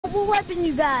what weapon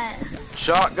you got?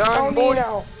 Shotgun, boy.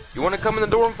 Nino. You want to come in the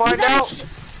door and find out?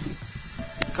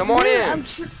 Come on in.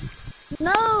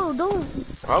 No, don't.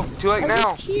 Oh, too late now. I'm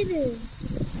just kidding.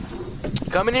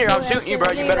 Come in here. I'm shooting you,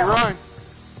 bro. You better run.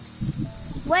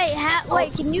 Wait,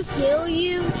 wait, can you kill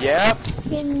you? Yep.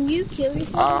 Can you kill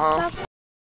yourself with shotgun?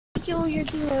 Kill your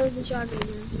teammate with the shotgun.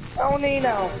 Oh,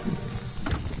 Nino.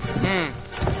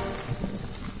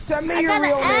 Send me your real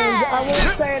name. I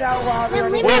won't say it out loud or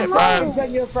anything. I can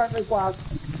send you a friend request.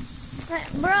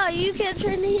 Bro, you can't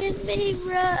try to hit me,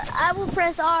 bro. I will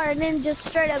press R and then just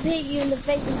straight up hit you in the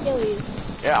face and kill you.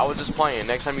 Yeah, I was just playing.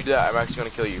 Next time you do that, I'm actually gonna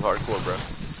kill you hardcore, bro.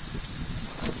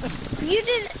 You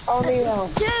did. Oh, Nino.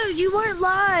 Dude, you weren't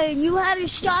lying. You had a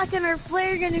shotgun or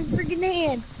flare gun in your freaking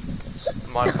hand.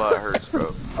 My butt hurts,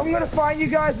 bro. I'm gonna find you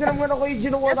guys and I'm gonna lead you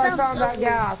to where I found that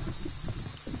gas.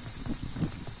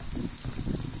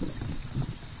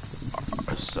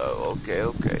 So,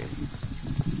 okay.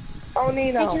 Oh,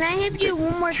 Nino. Hey, can I hit you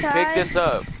one more time? Pick this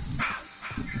up.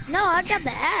 No, I got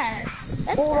the axe.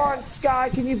 Hold on, Sky.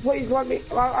 Can you please let me?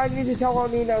 I need to tell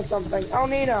Nino something. Oh,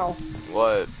 Nino.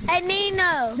 What? Hey,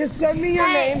 Nino. Just send me your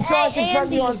name so I can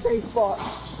friend you on Facebook.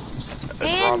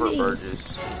 It's Robert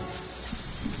Burgess.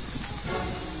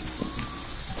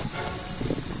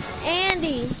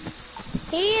 Andy.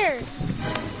 Here.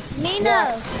 Nino.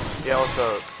 What? Yeah, what's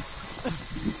up?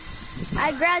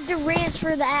 I grabbed the wrench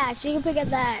for the axe. You can pick up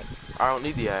the axe. I don't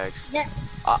need the axe. Yeah.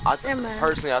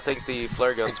 Personally, I think the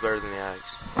flare gun's better than the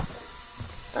axe.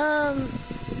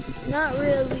 Not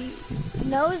really.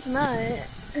 No, it's not.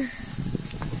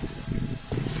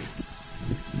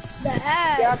 The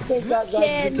axe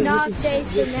can knock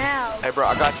Jason out. Hey, bro,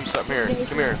 I got you something here.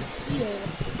 Come here.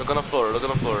 Look on the floor. Look on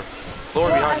the floor. Floor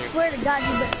behind you. I swear to God,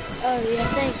 you bet. Oh, yeah,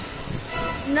 thanks.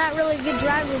 I'm not really a good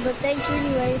driver, but thank you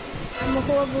anyways. I'm a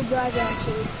horrible driver,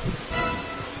 actually.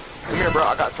 Come here, bro.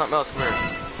 I got something else. Come here.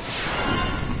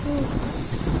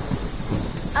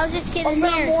 I was just kidding. I'm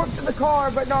gonna walk to the car,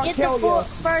 but not kill you. Get the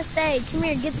first aid. Come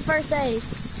here, get the first aid.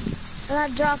 I'm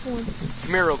not dropping one.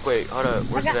 Come here real quick. Hold up.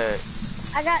 Where's it at?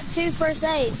 I got 2 first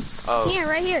aids. Oh. Here,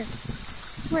 right here.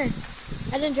 Come here.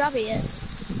 I didn't drop it yet.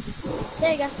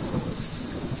 There you go.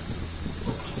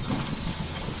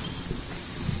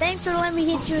 Thanks for letting me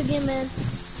hit you again, man.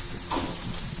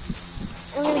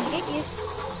 I'm gonna get you.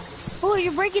 Oh,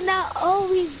 you're breaking down. Oh,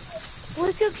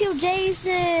 let's go kill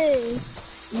Jason.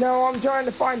 No, I'm trying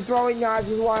to find throwing knives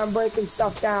is why I'm breaking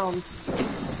stuff down.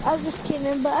 I was just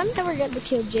kidding, but I'm never going to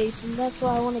kill Jason. That's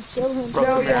why I want to kill him.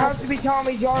 No, you have to be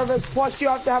Tommy Jarvis, plus you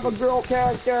have to have a girl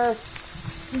character.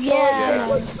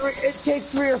 Yeah. It takes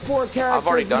 3 or 4 characters. I've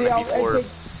already done it before.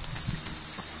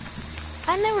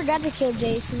 I never got to kill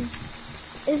Jason.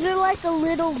 Is there like a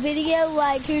little video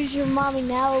like who's your mommy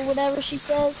now or whatever she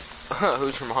says?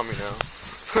 Who's your mommy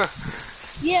now?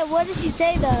 Yeah, what did she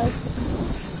say though?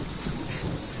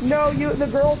 No, the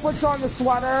girl puts on the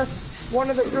sweater. One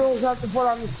of the girls have to put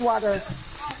on the sweater.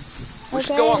 We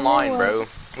should go online, bro.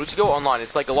 We should go online.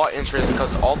 It's like a lot of interest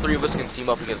because all 3 of us can team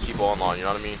up against people online, you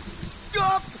know what I mean?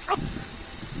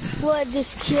 What,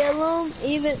 just kill them?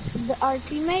 Even our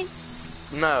teammates?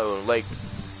 No, like,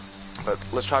 but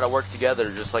let's try to work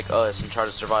together just like us and try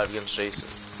to survive against Jason.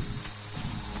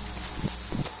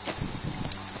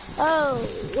 Oh,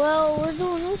 well, we're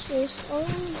doing this first. Oh.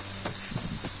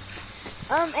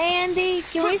 Andy,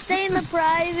 can we stay in the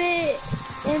private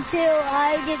until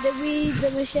I get to read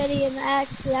the machete and the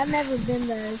axe? Cause I've never been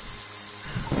those.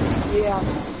 Yeah.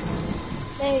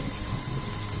 Thanks.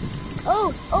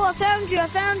 Oh, I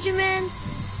found you, man.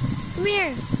 Come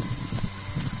here.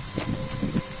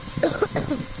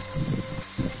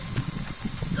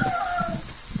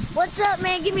 What's up,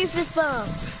 man? Give me a fist bump.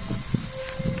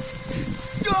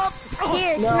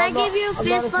 Here, can I give you a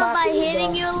fist bump by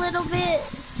hitting you a little bit?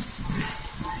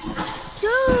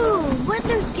 Dude, what?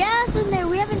 There's gas in there.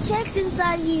 We haven't checked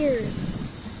inside here.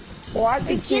 Well, I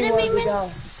can see where to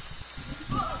go.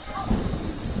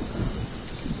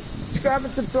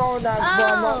 Grabbing some throwing knives,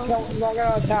 but I'm not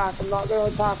gonna attack. I'm not gonna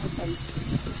attack with them.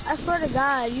 I swear to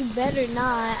God, you better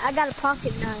not. I got a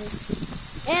pocket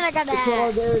knife. And I got an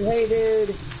axe. Dude, hey,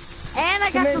 dude. And I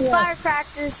got some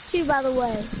firecrackers too, by the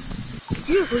way.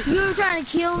 You were trying to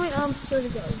kill me? I'm sure to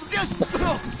go.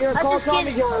 Here, call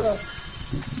Tommy Jarvis.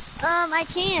 I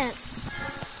can't.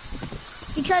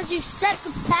 Because you set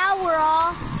the power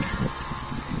off.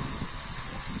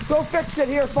 Go fix it.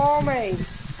 Here, follow me.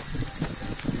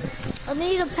 I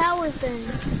need a power thing.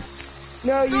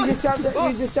 No, you just have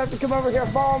to come over here.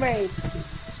 Follow me.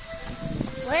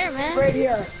 Where, man? Right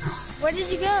here. Where did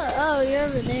you go? Oh, you're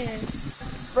over there.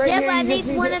 Right yeah, here, but I need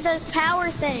one of those power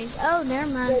things. Oh,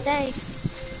 never mind. Thanks.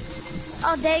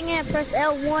 Oh dang it, I pressed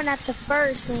L1 at the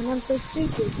first one. I'm so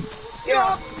stupid.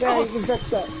 Yeah, you can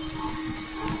fix it.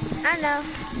 I know.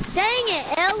 Dang it,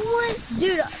 L1?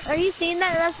 Dude, are you seeing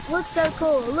that? That looks so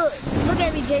cool. Look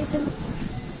at me, Jason.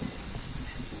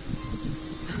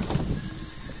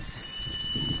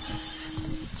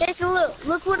 Jason,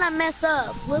 look what I mess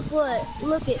up. Look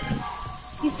it.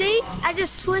 You see? I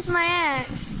just twist my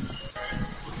axe.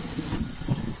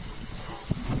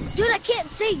 Dude, I can't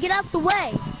see. Get out the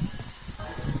way.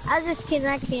 I just kidding.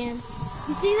 I can.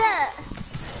 You see that?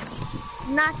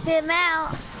 Knock them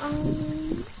out.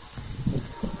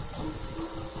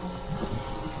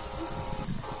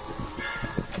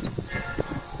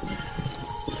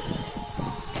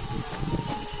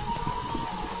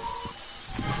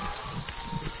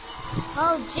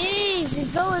 Oh, jeez.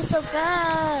 He's going so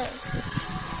fast.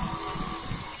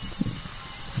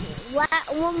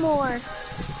 One more.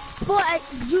 Boy,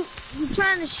 you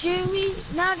trying to shoot me?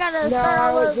 Now I gotta start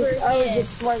all over again. I was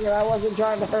just swinging. I wasn't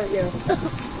trying to hurt you.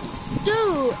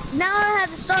 Dude, now I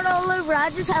have to start all over. I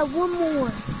just have one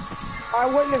more. I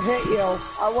wouldn't have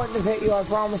hit you. I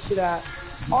promise you that.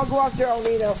 I'll go after El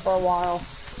Nino for a while.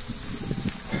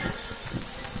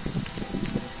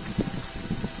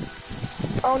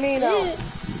 El Nino. Yeah.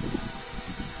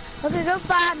 Okay, go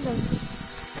find them.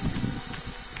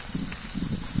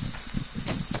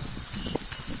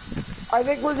 I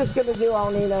think we're just gonna do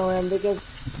El Nino in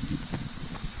because...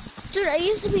 Dude, I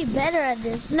used to be better at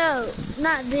this. No,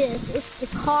 not this. It's the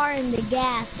car and the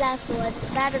gas. That's what.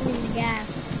 Battery and the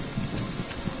gas.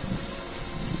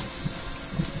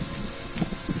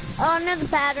 Oh, another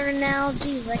pattern now.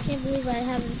 Jeez, I can't believe I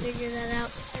haven't figured that out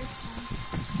the first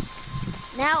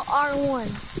time. Now R1.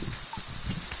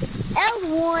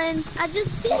 L1. I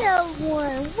just did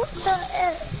L1. What the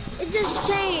F? It just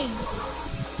changed.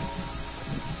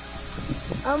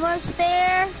 Almost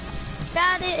there.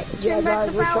 Got it. Turn back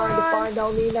the power on. We're trying to find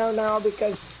El Nino now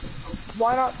because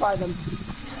why not find him?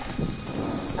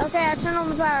 Okay, I turned on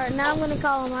the power. Now I'm gonna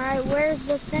call him. All right, where's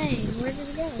the thing? Where did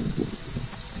it go?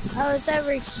 Oh, it's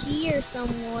over here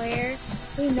somewhere.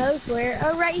 Who knows where?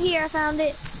 Oh, right here. I found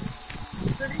it.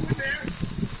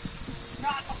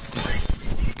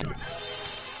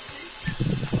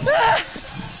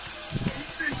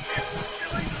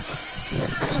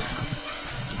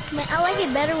 Man, I like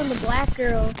it better when the black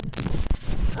girl,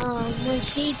 when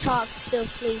she talks to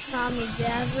police, Tommy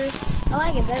Javers. I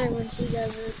like it better when she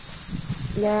does it.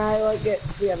 Nah, I like it,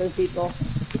 the other people.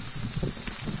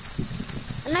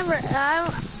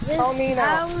 El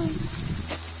Nino.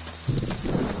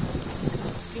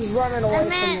 He's running away from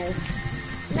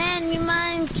me. Man, you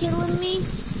mind killing me?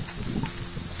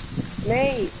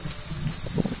 Nate.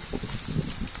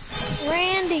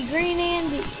 Randy Green.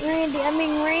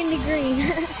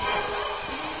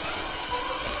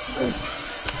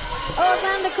 Oh, I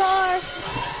found a car.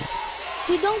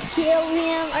 Dude, don't kill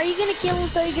him. Are you gonna kill him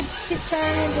so he can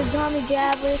turn into Tommy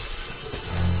Javers?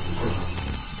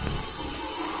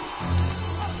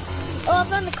 Oh, I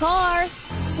found a car.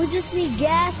 We just need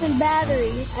gas and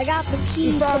battery. I got the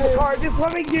keys. You found the car. Just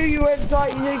let me do you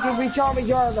inside. You can be Tommy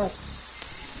Jarvis.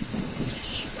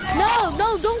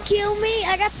 No, don't kill me.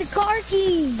 I got the car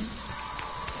keys.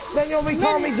 Then you'll be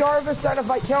Tommy Jarvis then if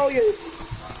I kill you.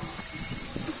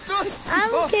 I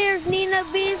don't care if Nino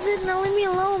beats it. No, leave me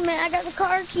alone, man. I got the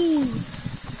car keys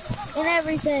and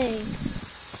everything.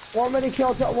 Want me to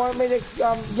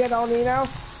get El Nino?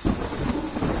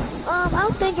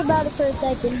 I'll think about it for a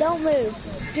second. Don't move.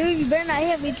 Dude, you better not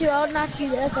hit me too. I'll knock you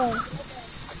the F off.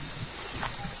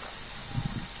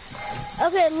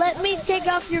 Okay, let me take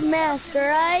off your mask,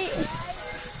 alright?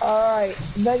 Alright,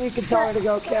 then you can tell her to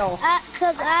go kill.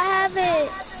 Cause I haven't...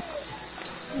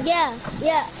 Yeah.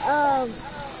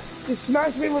 You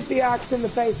smashed me with the axe in the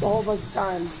face a whole bunch of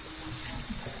times.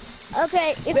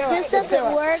 Okay, if this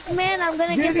doesn't work, man, I'm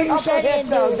gonna get the machete and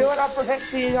do it. Do an upper hit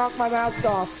so you knock my mask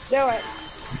off. Do it.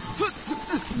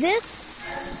 This?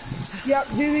 Yep,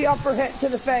 do the upper hit to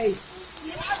the face.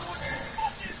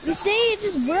 You see, it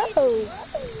just broke.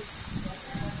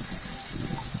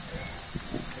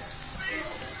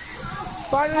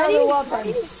 Find another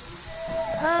weapon.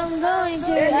 I'm going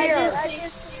to. In here.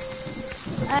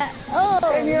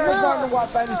 In here, no. find the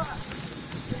weapon.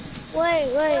 Wait,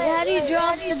 how do you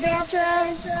drop the banter?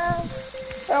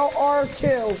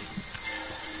 LR2.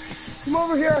 Come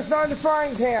over here, I found the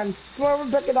frying pan. Come over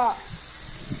and pick it up.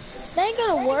 That ain't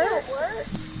gonna work.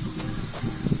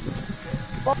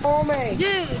 Follow me.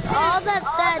 Dude, all that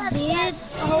did,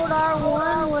 hold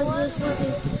R1, was just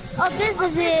looking. Oh, this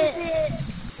is it.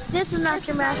 This will knock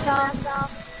your mask off.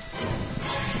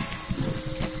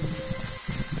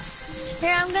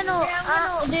 Here, dude,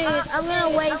 I'm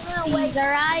gonna waste these,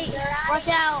 alright? Watch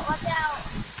out.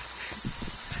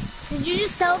 Did you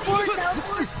just teleport?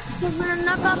 Because when I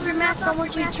knock off your mask, I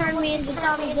want you to turn me into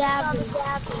Tommy Jabbers.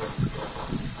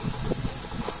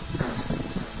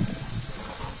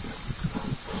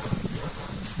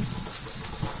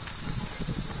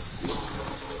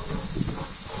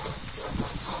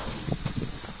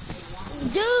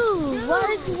 Dude, why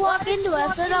did you walk into it? I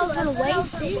said I was gonna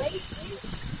waste it.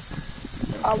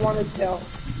 I wanted to.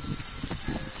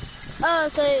 Oh,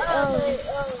 so,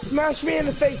 Smash me in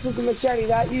the face with the machete.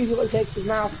 That usually takes his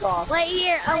mask off. wait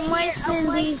here, I'm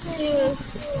wasting these two.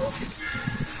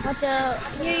 Watch out.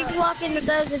 Here, you can walk into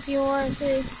those if you want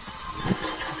to.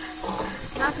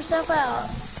 Knock yourself out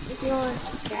if you want.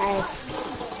 Okay.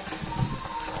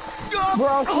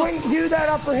 Bro, swing, do that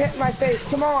upper hit in my face.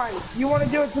 Come on. You want to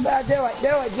do it so bad, do it.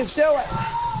 Do it. Just do it.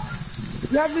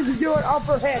 You have to do an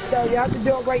upper hit, though. You have to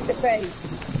do it right in the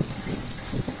face.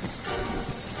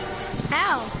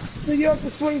 How? So you have to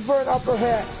swing for an upper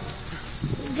hit.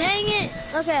 Dang it.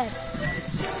 Okay.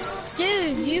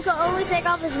 Dude, you can only take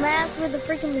off his mask with a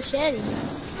freaking machete.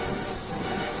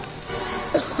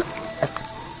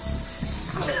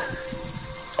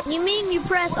 You mean you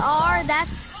press R?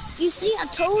 You see, I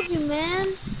told you, man.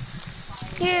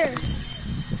 Here,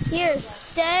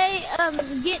 stay,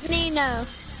 get Nino.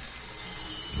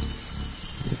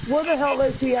 Where the hell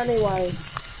is he anyway?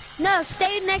 No,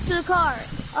 stay next to the car.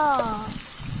 Oh.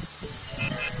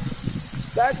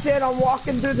 That's it, I'm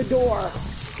walking through the door.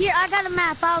 Here, I got a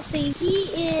map, I'll see. He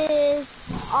is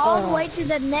all the way to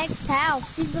the next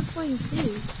house. He's between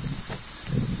two.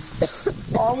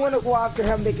 Oh, I'm gonna go after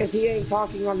him because he ain't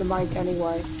talking on the mic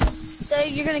anyway. So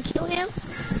you're gonna kill him?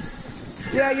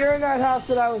 Yeah, you're in that house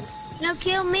that I was... No,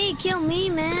 kill me,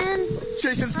 man.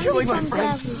 Jason's killing my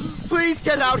friends. Please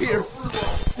get out here.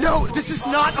 No, this is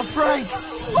not a prank.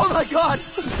 Oh my God.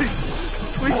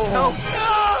 Please help.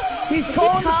 He's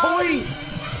calling the police.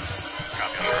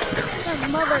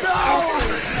 Mother.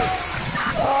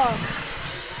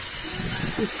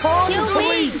 He's calling the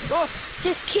police.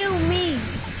 Just kill me.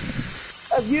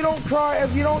 If you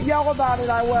don't yell about it,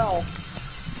 I will.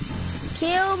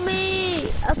 Kill me.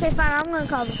 Okay, fine. I'm gonna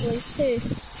call the police too.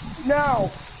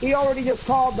 No, he already just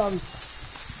called them.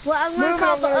 Well, I'm gonna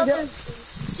call the other.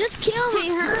 Just kill me,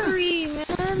 hurry,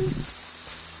 man.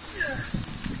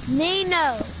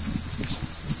 Nino,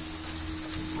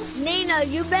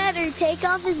 you better take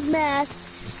off his mask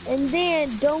and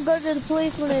then don't go to the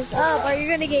police when it's up or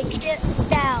you're gonna get kicked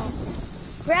out.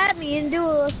 Grab me and do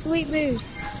a sweet move.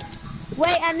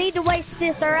 Wait, I need to waste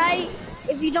this, alright?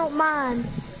 If you don't mind.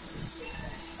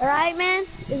 Alright, man?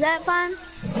 Is that fine?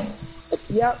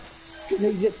 Yep.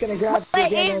 He's just gonna grab you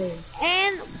again.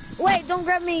 And wait, don't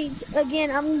grab me again.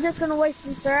 I'm just gonna waste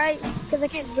this, alright? Because I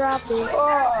can't drop it.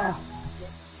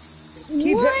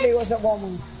 Keep hitting me with it,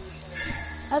 woman.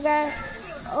 Okay.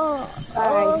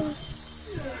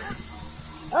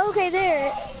 Okay,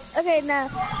 there. Okay, now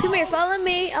come here. Follow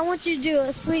me. I want you to do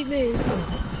a sweet move.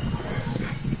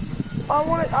 I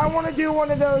want to do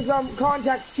one of those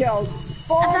contact skills.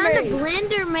 Follow me. I found a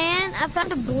blender, man. I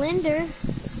found a blender.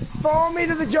 Follow me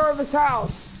to the Jarvis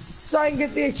house so I can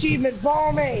get the achievement.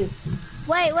 Follow me.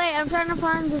 Wait. I'm trying to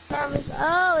find the Jarvis.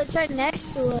 Oh, it's right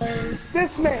next to us.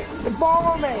 This me.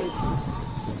 Follow me.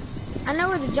 I know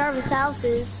where the Jarvis house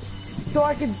is. So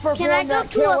I can perform Can I go that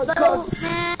kill. to a boat,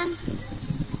 man?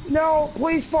 No,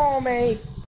 please follow me.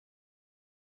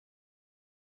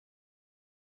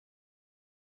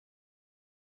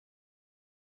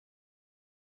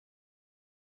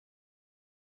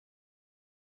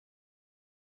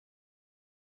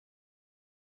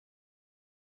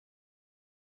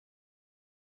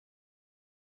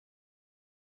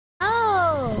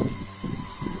 Oh,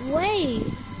 wait.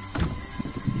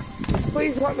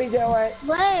 Please let me do it.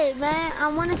 Wait, man. I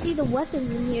want to see the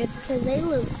weapons in here because they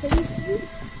look pretty sweet.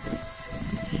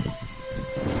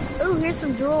 Ooh, here's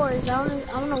some drawers. I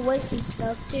wanna waste some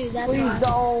stuff too. That's Please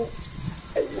don't.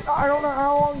 I don't know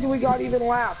how long do we got even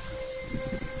left.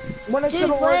 When it's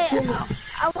gonna work.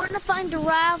 I want to find a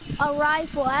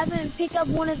rifle. I haven't picked up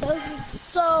one of those in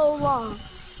so long.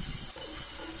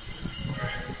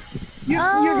 You're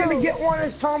gonna get one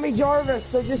as Tommy Jarvis,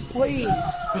 so just please.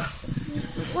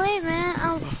 Wait, man.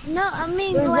 No, I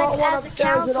mean there's like as a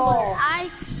counselor.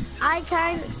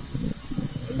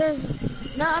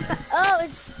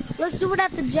 Let's do it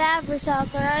at the Jabbers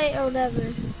house, alright? Or whatever.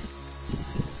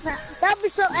 That'd be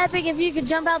so epic if you could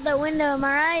jump out that window, am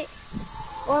I right?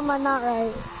 Or am I not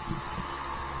right?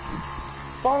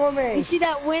 Follow me. You see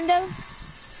that window?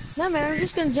 No, man, I'm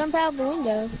just gonna jump out the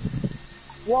window.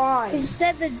 Why? You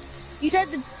said the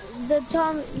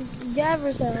drive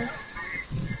yourself.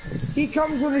 He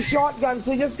comes with a shotgun,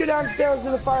 so just go downstairs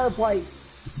to the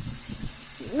fireplace.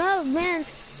 No, man.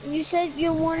 You said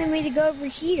you wanted me to go over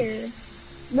here.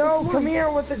 No, come here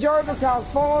with the Jarvis house.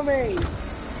 Follow me.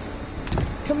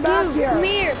 Come back here. Come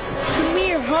here. Come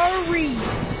here. Hurry.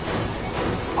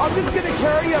 I'm just gonna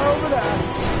carry you over there.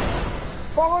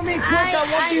 Follow me quick. I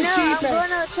want the achievement. I'm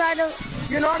gonna try to.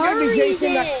 You're not gonna be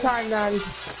Jason next time, then.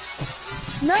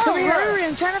 No, hurry.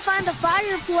 I'm trying to find the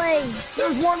fireplace.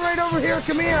 There's one right over here.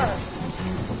 Come here.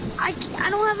 I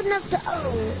don't have enough to.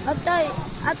 Oh, I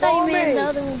thought you meant the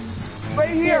other one. Right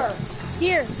here.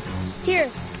 Here.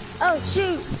 Oh,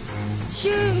 shoot.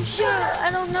 I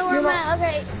don't know where I'm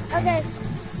at. Okay.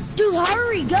 Dude,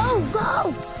 hurry. Go.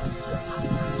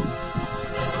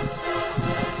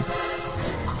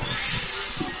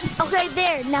 Okay,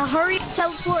 there. Now hurry,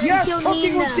 teleport until Nina.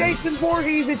 Cooking with Jason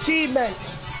Voorhees achievement.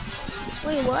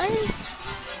 Wait, what?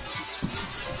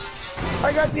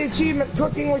 I got the achievement,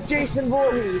 cooking with Jason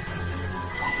Voorhees.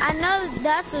 I know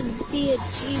that's the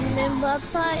achievement, but I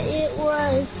thought it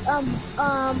was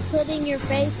putting your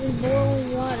face in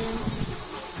boiling water.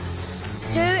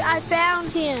 Dude, I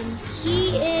found him.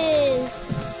 He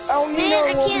is. Man,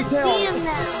 I can't see him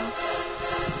now.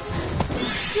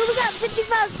 Dude, we got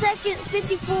 55 seconds,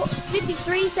 54,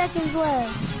 53 seconds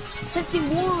left.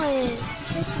 51,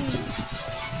 50.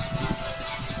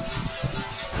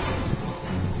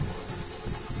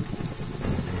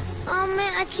 Oh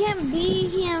man, I can't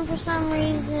beat him for some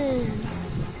reason.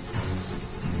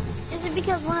 Is it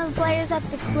because one of the players have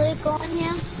to click on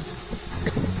him?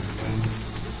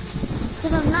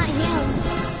 Because I'm not him.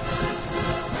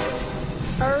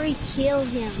 Hurry, kill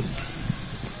him.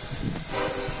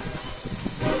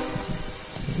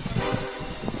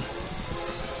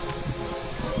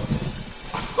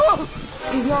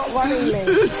 He's not letting me.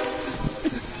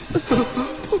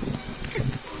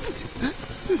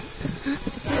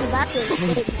 He's about to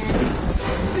escape, man.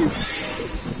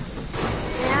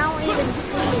 And I don't even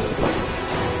see it.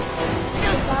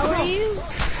 If I were you,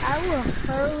 I will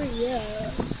hurry up.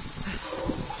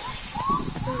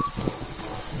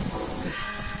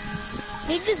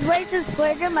 He just wastes his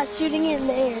flare gun by shooting it in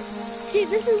the air. See,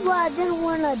 this is why I didn't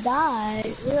want to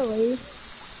die, really.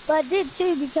 But I did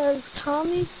too, because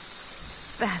Tommy...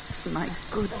 That's my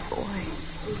good boy.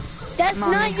 That's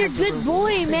Mommy not your good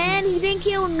boy, man. He didn't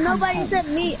kill nobody except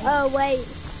me. Oh, wait.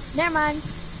 Never mind.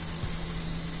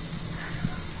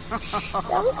 That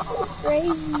was so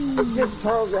crazy. It's just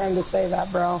programmed to say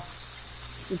that, bro.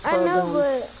 I know,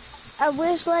 but I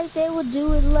wish, like, they would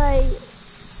do it, like,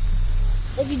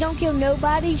 if you don't kill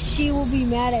nobody, she will be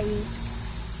mad at you.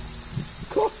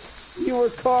 Cooked. You were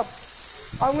cooked.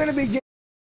 I'm gonna be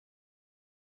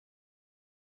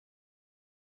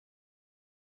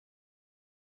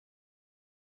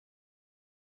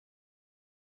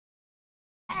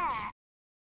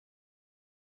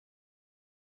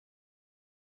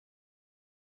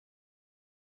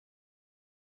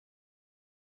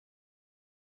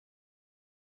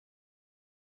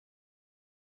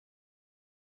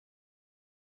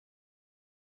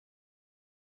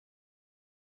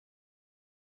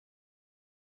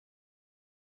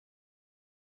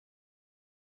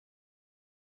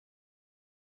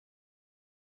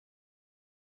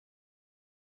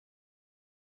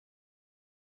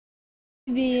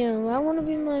I want to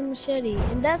be my machete,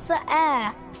 and that's the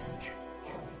axe.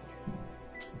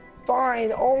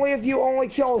 fine, only if you only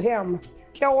kill him.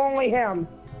 Kill only him.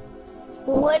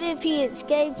 What if he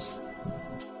escapes?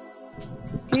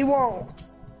 He won't.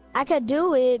 I could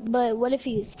do it, but what if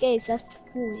he escapes? That's the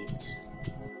point.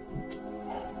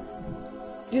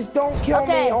 Just don't kill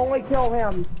me, only kill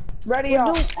him. Ready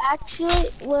up. Actually,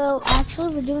 we're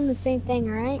doing the same thing,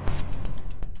 right?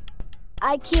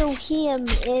 I kill him,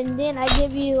 and then I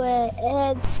give you a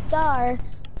head start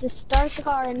to start the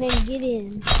car and then get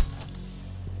in.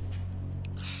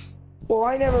 Well,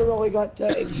 I never really got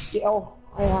to skill.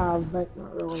 I have, but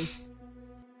not really.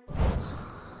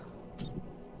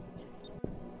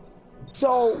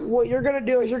 So, what you're gonna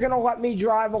do is you're gonna let me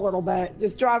drive a little bit.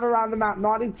 Just drive around the map,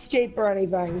 not escape or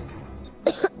anything.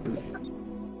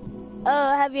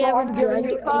 Have you ever driven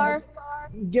your car?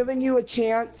 Giving you a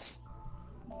chance.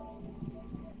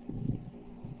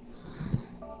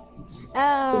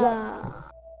 I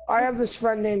have this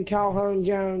friend named Calhoun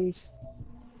Jones.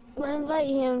 I invite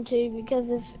him to,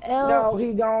 because if No,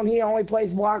 he don't. He only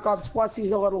plays Black Ops. Plus,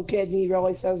 he's a little kid and he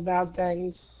really says bad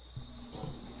things.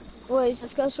 What, he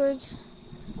says cuss words?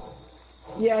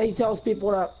 Yeah, he tells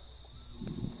people that.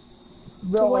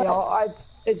 Really,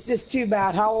 it's just too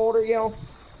bad. How old are you?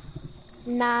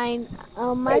 9.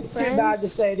 My It's friends. too bad to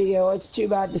say to you. It's too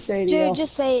bad to say to you. Dude,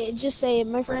 just say it. Just say it.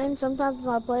 My friend, sometimes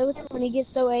when I play with him, when he gets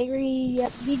so angry,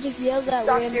 he just yells at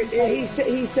Suck random your, things.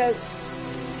 he says,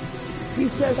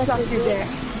 suck your dick.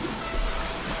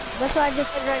 That's what I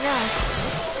just said right now.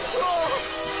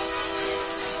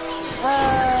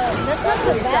 That's not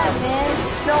so bad, man.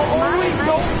 No, only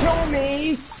don't kill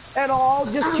me at all.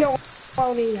 Just kill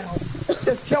Onino.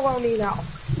 Just kill Onino.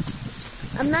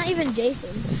 I'm not even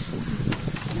Jason.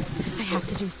 I have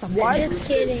to do something. What? Just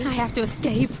kidding. I have to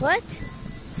escape. What?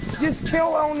 Just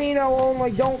kill Onino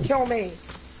only. Don't kill me.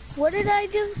 What did I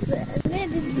just... Man,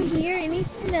 did you hear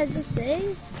anything I just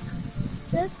said?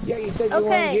 Yeah, you said you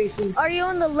wanted Jason. Are you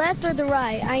on the left or the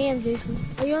right? I am Jason.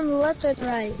 Are you on the left or the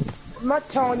right? I'm not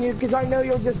telling you because I know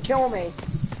you'll just kill me.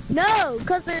 No,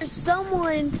 because there's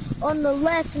someone on the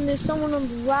left and there's someone on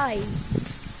the right.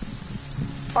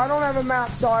 I don't have a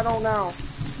map, so I don't know.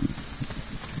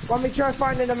 Let me try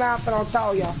finding a map and I'll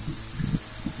tell you.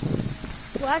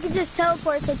 Well, I can just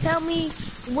teleport, so tell me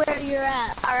where you're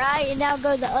at, alright? And now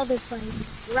go to the other place,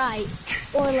 right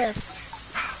or left.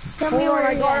 Tell me where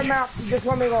I you're got at. a map, so just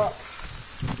let me look.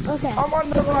 Okay. I'm on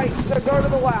the right, so go to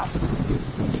the left.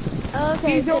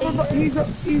 Okay, He's so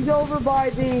he's over by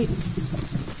the...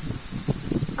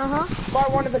 By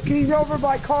one of the... He's over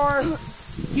by car.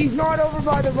 He's not over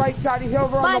by the right side, he's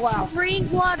over on the by left.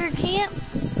 Springwater Camp?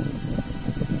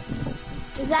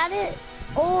 Is that it?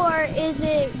 Or is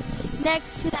it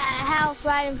next to that house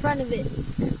right in front of it?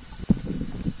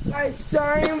 Guys,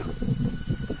 same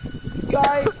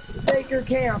Guy Baker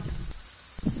Camp.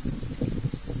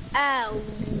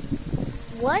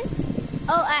 What?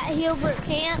 Oh, at Hilbert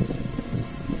Camp?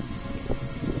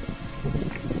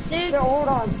 Dude. No, hold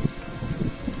on.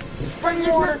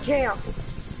 Springwater Camp.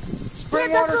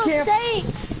 Springwater Camp.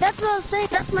 That's what I was saying.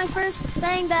 That's my first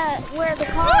thing where the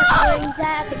car, where he's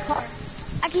at the car.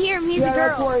 I can hear him. He's a girl.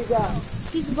 That's where he's at.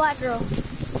 He's a black girl.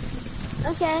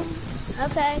 Okay.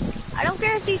 I don't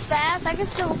care if she's fast. I can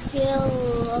still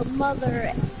kill a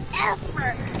mother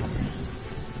effer.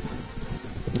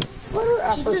 Let her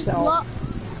F herself.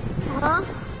 Huh?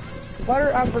 Let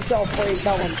her F herself before you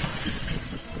kill him.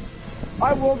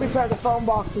 I will repair the phone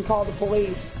box and call the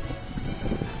police.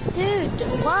 Dude,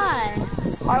 why?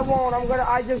 I won't.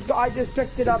 I just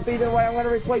picked it up either way. I'm gonna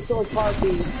replace it with car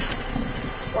keys.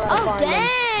 Oh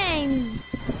dang!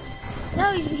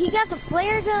 No, he got a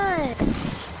flare gun.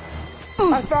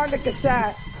 I found a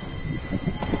cassette.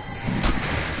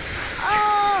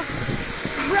 Oh!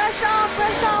 Brush off!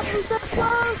 I'm so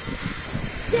close.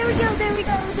 There we go.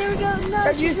 No,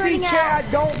 if you see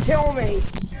Chad, don't kill me.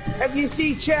 If you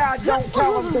see Chad, don't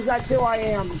kill him because that's who I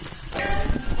am.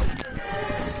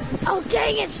 Oh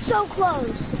dang, it's so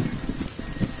close.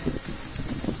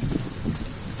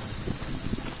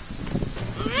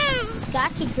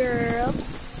 Gotcha, girl.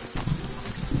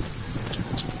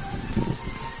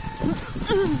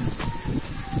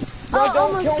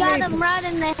 Almost got him right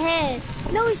in the head.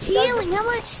 No, he's healing. How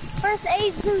much first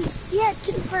aids do he had?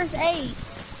 2 first aids.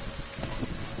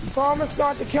 Promise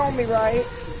not to kill me, right?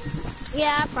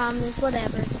 Yeah, I promise.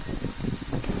 Whatever.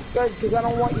 Good, because I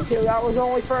don't want you to. That was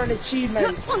only for an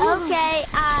achievement. Okay,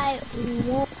 I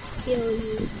won't kill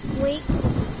you. Wait.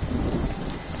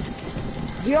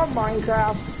 Do you have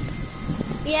Minecraft?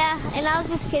 Yeah, and I was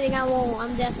just kidding. I won't.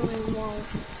 I'm definitely won't.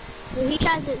 When he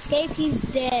tries to escape, he's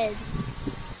dead.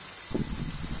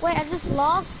 Wait, I just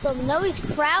lost him. No, he's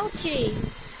crouching.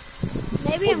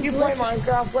 Maybe I'm glitching. You play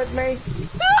Minecraft with me?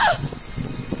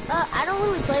 I don't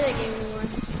really play that game anymore.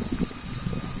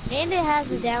 And it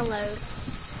has a download.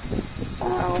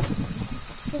 Oh.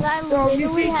 So if you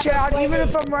see Chad, even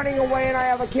if I'm running away and I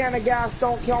have a can of gas,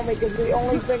 don't kill me, because the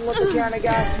only thing with the can of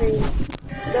gas means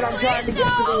that I'm trying to get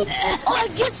to the... Oh, I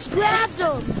just grabbed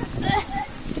him!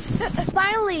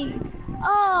 Finally!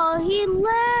 Oh, he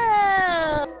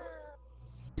left!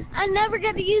 I never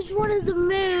got to use one of the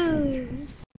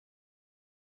moves.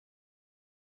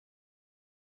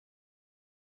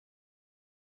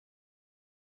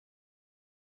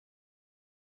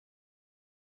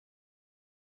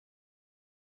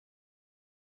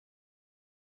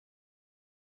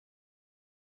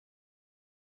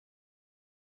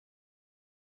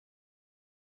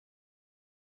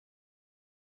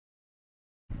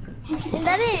 And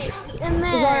that is, and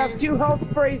then I have 2 health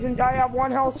sprays and I have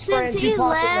 1 health spray and 2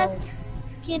 pocket left,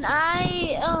 can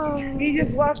I, He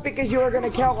just left because you were gonna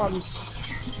kill him.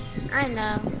 I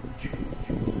know.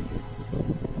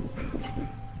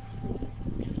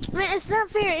 Man, it's not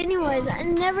fair anyways. I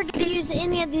never get to use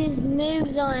any of these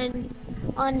moves on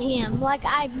him. Like,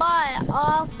 I bought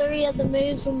all 3 of the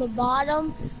moves on the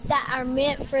bottom that are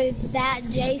meant for that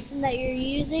Jason that you're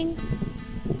using.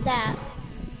 did that.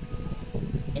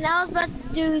 And I was about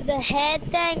to do the head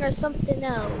thing or something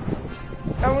else.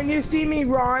 And when you see me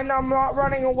run, I'm not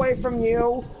running away from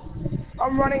you.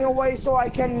 I'm running away so I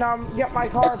can get my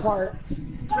car parts.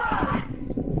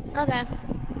 Okay.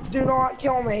 Do not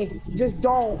kill me. Just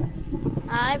don't.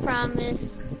 I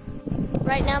promise.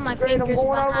 Right now my Great, fingers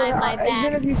behind my back.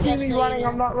 Even if you see me running, you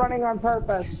know. I'm not running on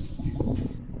purpose.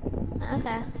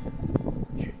 Okay.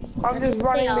 I'm just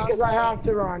running because I have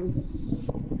to run.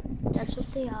 That's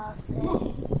what they all say.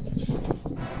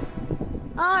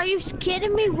 Oh, are you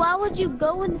kidding me? Why would you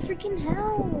go in the freaking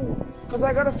hell? Because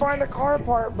I gotta find a car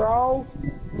part, bro.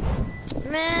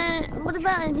 Man, what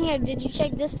about in here? Did you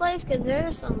check this place? Because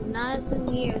there's some knives in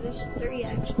here. There's 3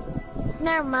 actually.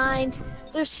 Never mind.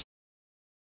 There's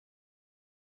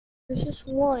just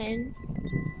 1.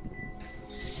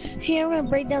 Here, I'm gonna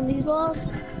break down these walls.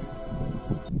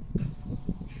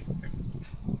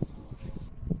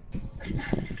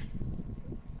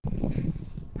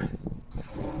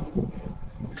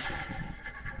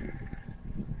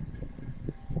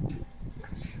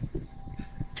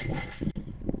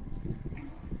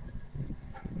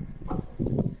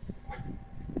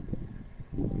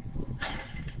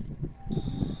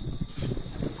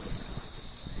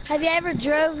 Have you ever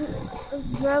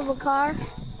drove a car?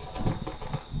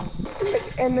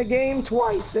 In the game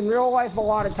twice, in real life a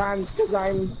lot of times, because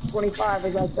I'm 25,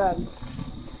 as I said.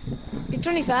 You're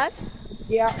 25?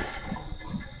 Yeah.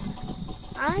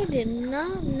 I did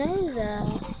not know that.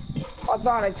 I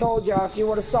thought I told you if you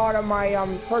would have saw it in my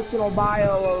personal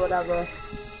bio or whatever.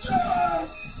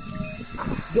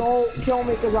 Don't kill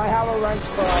me because I have a wrench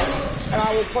for it, and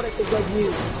I will put it to good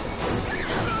use.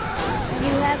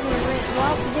 You have a wrench.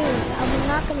 Well, dude, I'm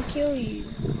not gonna kill you.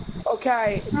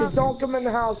 Okay, just don't come in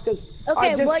the house because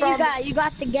Okay, what you got? You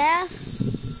got the gas?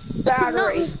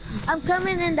 Battery. No, I'm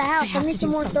coming in the house. I need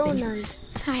some more throwing knives.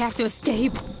 I have to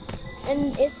escape.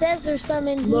 And it says there's some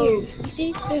in here. You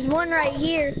see? There's one right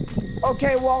here.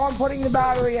 Okay, well, I'm putting the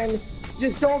battery in.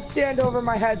 Just don't stand over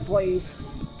my head, please.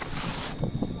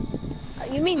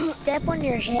 You mean step on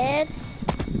your head?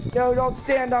 No, don't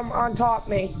stand on top of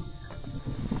me.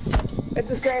 It's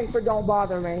a saying for don't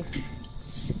bother me.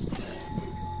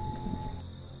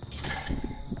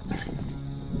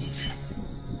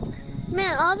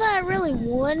 Man, all that I really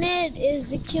wanted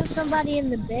is to kill somebody in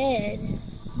the bed.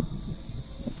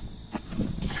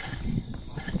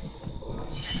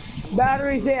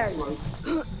 Battery's in.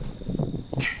 So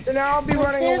now I'll be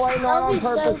running away, not on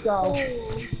purpose, though.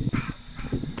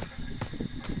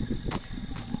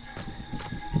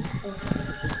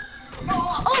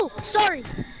 Oh, sorry.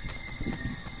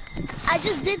 I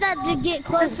just did that to get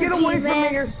closer Get to away you, from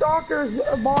man. me, your stalker's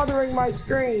bothering my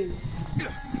screen.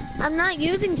 I'm not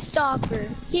using Stalker.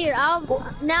 Here,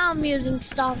 now I'm using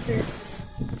Stalker.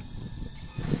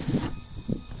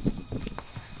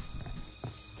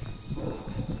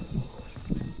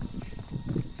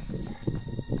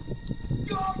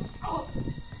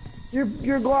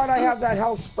 You're glad I have that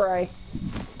health spray.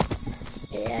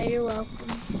 Yeah, you're welcome.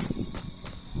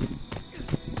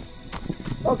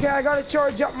 Okay, I gotta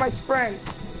charge up my sprint.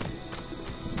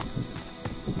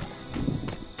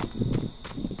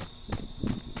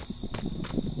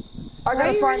 I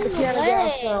gotta find the can of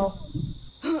gas now.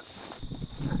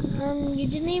 You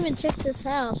didn't even check this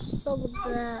house. What's up with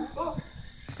that?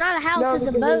 It's not a house, No, it's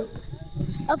a boat.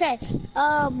 Okay,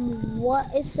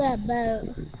 what is that boat?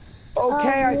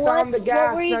 Okay, I found the gas.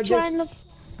 What were you now trying just...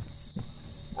 to...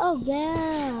 Oh,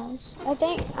 gas. I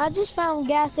think I just found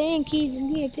gas and keys in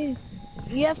here too.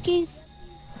 You have keys?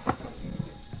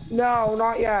 No,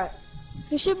 not yet.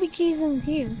 There should be keys in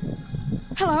here.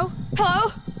 Hello?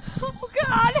 Hello? Oh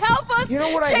God, help us! You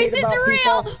know what I Chase, hate it's about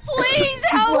real! people? Please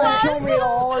help Don't us! kill me at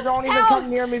all, or don't even come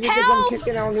near me because I'm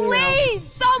kicking on you now. Please,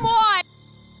 someone!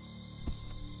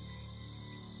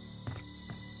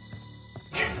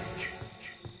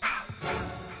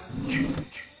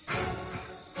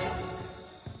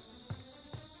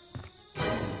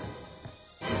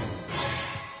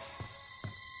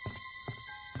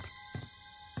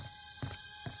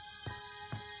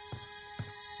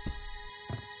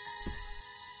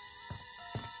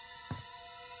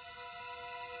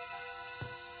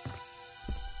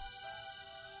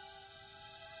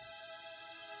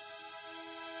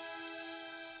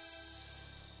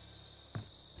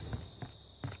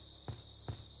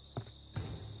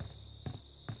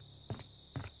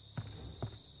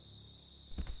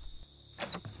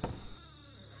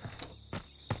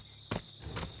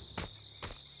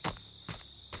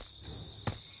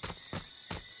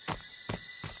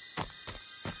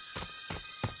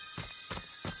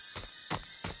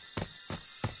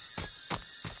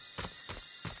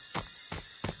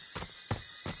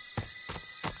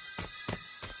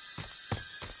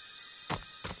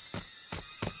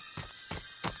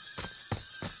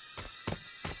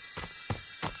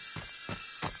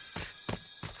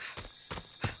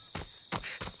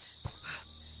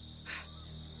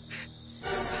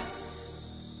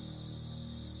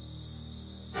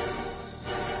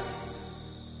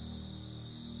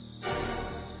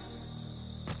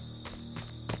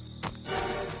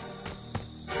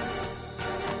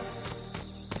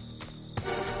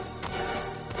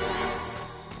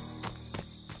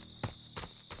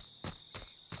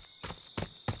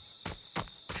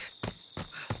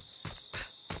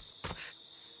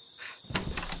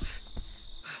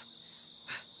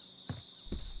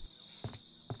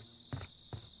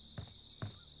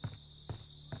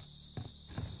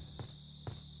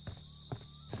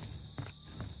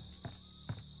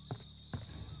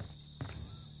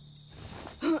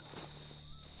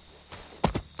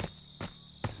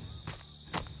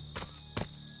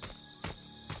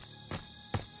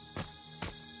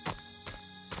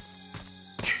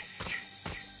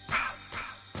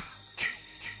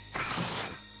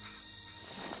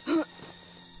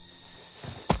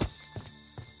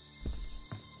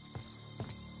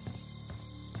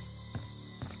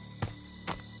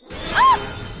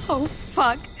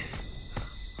 fuck?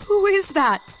 Who is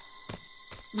that?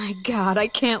 My God, I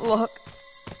can't look.